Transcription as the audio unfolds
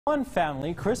One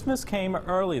family, Christmas came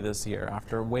early this year.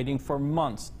 After waiting for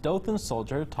months, Dothan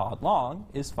soldier Todd Long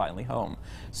is finally home.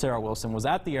 Sarah Wilson was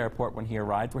at the airport when he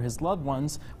arrived, where his loved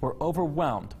ones were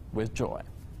overwhelmed with joy.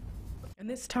 In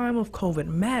this time of COVID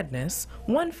madness,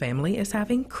 one family is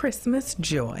having Christmas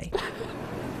joy.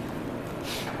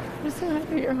 I'm so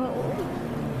happy you're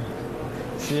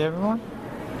home. See everyone?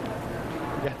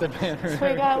 You got the banner. So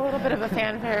we got a little bit of a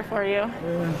fanfare for you.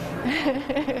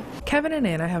 Kevin and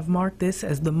Anna have marked this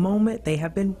as the moment they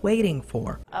have been waiting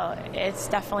for. Oh, it's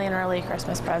definitely an early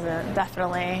Christmas present,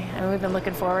 definitely. And we've been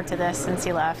looking forward to this since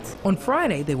he left. On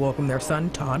Friday, they welcomed their son,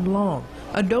 Todd Long,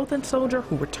 a Dothan soldier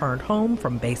who returned home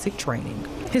from basic training.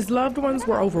 His loved ones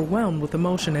were overwhelmed with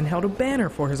emotion and held a banner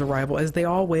for his arrival as they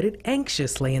all waited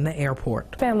anxiously in the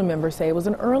airport. Family members say it was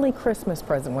an early Christmas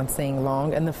present when seeing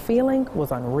Long, and the feeling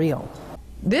was unreal.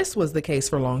 This was the case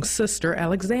for Long's sister,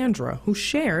 Alexandra, who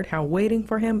shared how waiting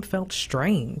for him felt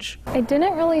strange. It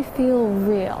didn't really feel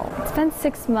real. It's been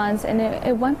 6 months and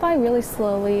it went by really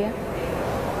slowly,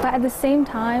 but at the same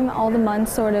time, all the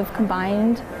months sort of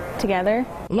combined together.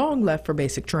 Long left for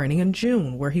basic training in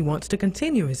June, where he wants to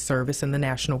continue his service in the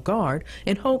National Guard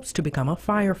in hopes to become a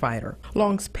firefighter.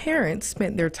 Long's parents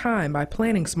spent their time by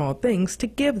planning small things to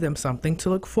give them something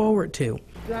to look forward to.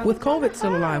 With COVID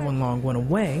still alive when Long went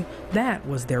away, that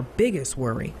was their biggest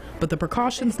worry. But the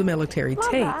precautions the military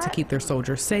take to keep their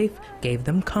soldiers safe gave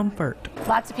them comfort.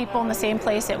 Lots of people in the same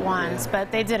place at once,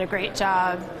 but they did a great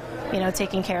job, you know,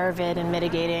 taking care of it and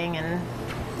mitigating and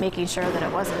making sure that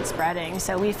it wasn't spreading.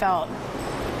 So we felt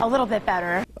a little bit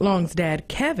better. Long's dad,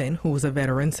 Kevin, who was a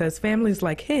veteran, says families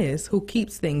like his, who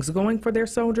keeps things going for their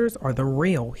soldiers, are the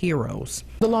real heroes.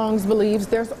 The Longs believes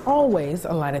there's always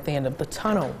a light at the end of the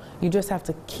tunnel. You just have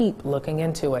to keep looking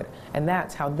into it, and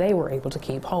that's how they were able to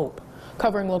keep hope.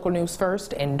 Covering local news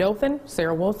first in Dothan,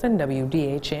 Sarah Wilson,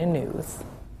 WDHN News.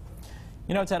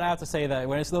 You know, Ted, I have to say that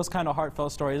when it's those kind of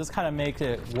heartfelt stories, this kind of makes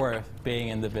it worth being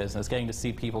in the business, getting to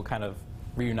see people kind of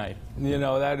reunite. You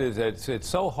know, it's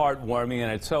so heartwarming,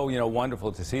 and it's so,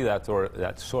 wonderful to see that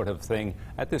sort of thing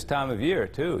at this time of year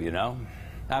too,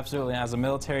 Absolutely. As a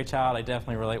military child, I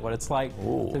definitely relate what it's like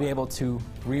to be able to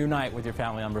reunite with your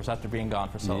family members after being gone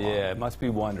for so long. Yeah, it must be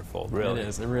wonderful, really. It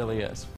is. It really is.